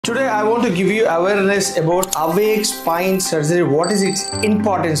Today I want to give you awareness about awake spine surgery. What is its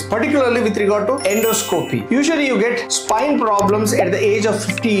importance, particularly with regard to endoscopy. Usually you get spine problems at the age of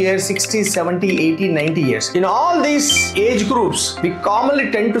 50 years, 60, 70, 80, 90 years. In all these age groups, we commonly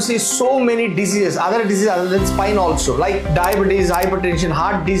tend to see so many diseases, other diseases other than spine also, like diabetes, hypertension,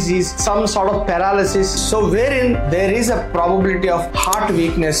 heart disease, some sort of paralysis. So wherein there is a probability of heart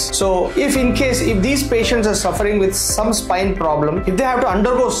weakness. So if these patients are suffering with some spine problem, if they have to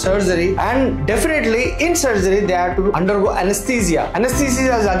undergo surgery, and definitely in surgery they have to undergo anesthesia.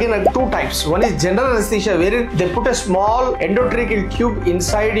 Anesthesia is again two types. One is general anesthesia, wherein they put a small endotracheal tube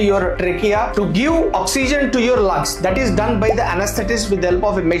inside your trachea to give oxygen to your lungs. That is done by the anesthetist with the help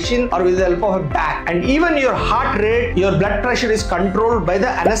of a machine or with the help of a bag. And even your heart rate, your blood pressure is controlled by the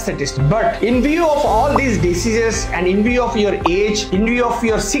anesthetist. But in view of all these diseases and in view of your age, in view of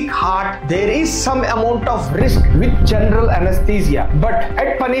your sick heart, there is some amount of risk with general anesthesia. But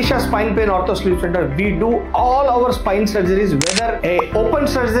at Panisha Spine Pain Ortho Sleep Center, we do all our spine surgeries, whether a open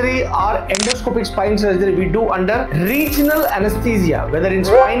surgery or endoscopic spine surgery, we do under regional anesthesia, whether in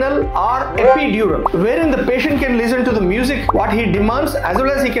spinal or epidural, wherein the patient can listen to the music what he demands, as well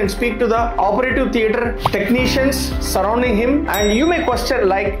as he can speak to the operative theatre technicians surrounding him. And you may question,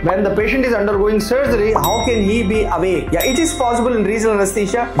 like, when the patient is undergoing surgery, how can he be awake? Yeah, it is possible in regional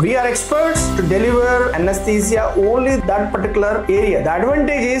anesthesia. We are experts to deliver anesthesia only that particular area. The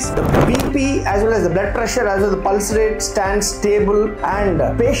advantage is the BP as well as the blood pressure as well as the pulse rate stands stable,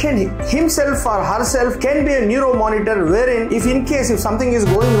 and patient himself or herself can be a neuro monitor, wherein if something is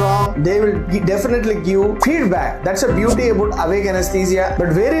going wrong, they will definitely give feedback. That's a beauty about awake anesthesia. But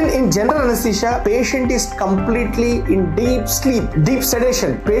wherein in general anesthesia, patient is completely in deep sleep, deep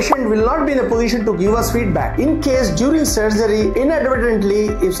sedation. Patient will not be in a position to give us feedback. In case during surgery, inadvertently,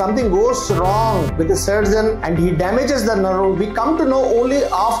 if something goes wrong with the surgeon and he damages the nerve, we come to know only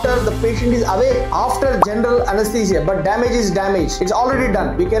after the patient is awake, after general anesthesia. But damage is damage. It's already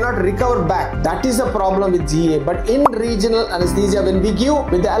done. We cannot recover back. That is the problem with GA. But in regional anesthesia, when we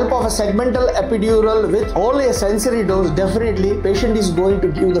give with the help of a segmental epidural with only a sensory dose, definitely patient is going to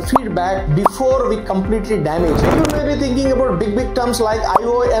give the feedback before we completely damage. You may be thinking about big terms like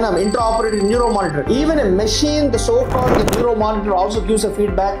IONM, intraoperative neuro monitor. Even a machine, the so-called neuro monitor, also gives a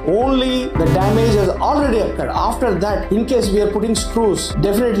feedback only the damage has already occurred. After that, in case we are putting screws,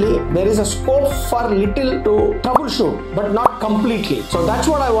 definitely there is a scope for little to troubleshoot, but not completely. So that's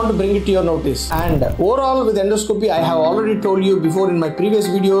what I want to bring it to your notice. And overall, with endoscopy, I have already told you before in my previous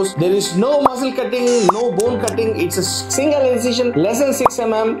videos, there is no muscle cutting, no bone cutting. It's a single incision, less than 6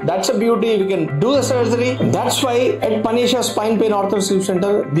 mm. That's a beauty. We can do the surgery. That's why at Panisha Spine Pain Ortho Sleep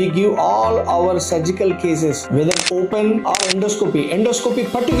Center, we give all our surgical cases, whether open or endoscopy.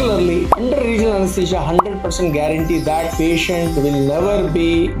 Endoscopy particularly under regional anesthesia, 100% guarantee that patient will never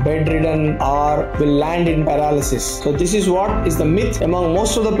be bedridden or will land in paralysis. So this is what is the myth among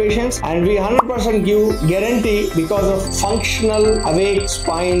most of the patients, and we 100% give guarantee because of functional awake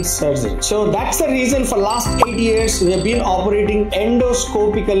spine surgery. So that's the reason for last 8 years we have been operating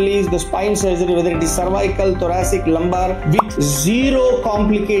endoscopically the spine surgery, whether it is cervical, thoracic, lumbar, with zero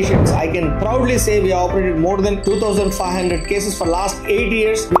complications. I can proudly say we have operated more than 2,500 cases for last 8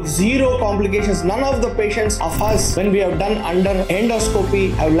 years with zero complications. None of the patients of us, when we have done under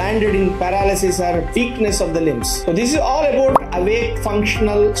endoscopy, have landed in paralysis or weakness of the limbs. So this is all about awake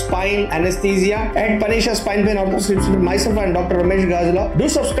functional spine anesthesia at Panisha Spine Pain Ortho Sleep Center. Myself and Dr. Ramesh Gajula. Do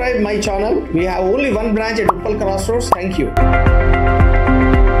subscribe my channel. We have only one branch at 𝗢𝗡𝗘𝗘𝗣. Thank you.